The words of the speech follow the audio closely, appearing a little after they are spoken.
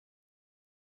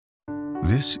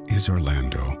This is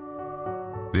Orlando.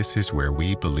 This is where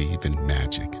we believe in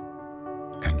magic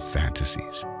and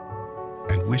fantasies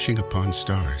and wishing upon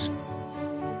stars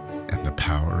and the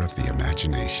power of the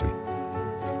imagination.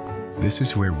 This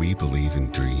is where we believe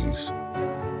in dreams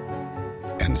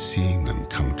and seeing them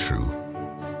come true.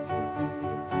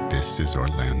 This is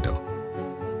Orlando,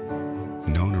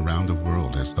 known around the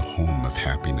world as the home of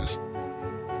happiness,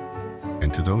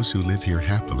 and to those who live here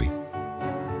happily,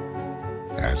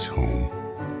 as home.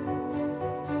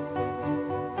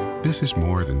 This is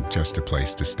more than just a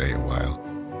place to stay a while.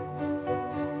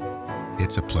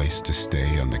 It's a place to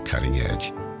stay on the cutting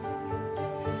edge.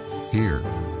 Here,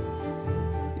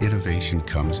 innovation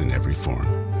comes in every form,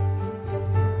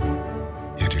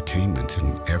 entertainment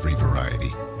in every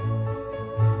variety,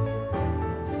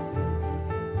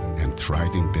 and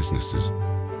thriving businesses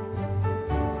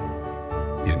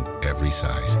in every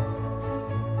size.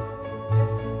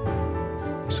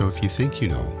 So if you think you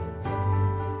know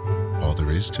all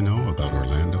there is to know about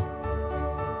Orlando,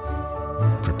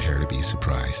 prepare to be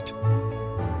surprised.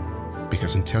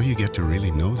 Because until you get to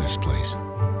really know this place,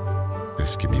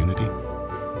 this community,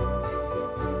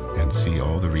 and see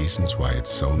all the reasons why it's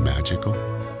so magical,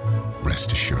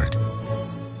 rest assured,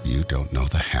 you don't know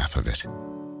the half of it.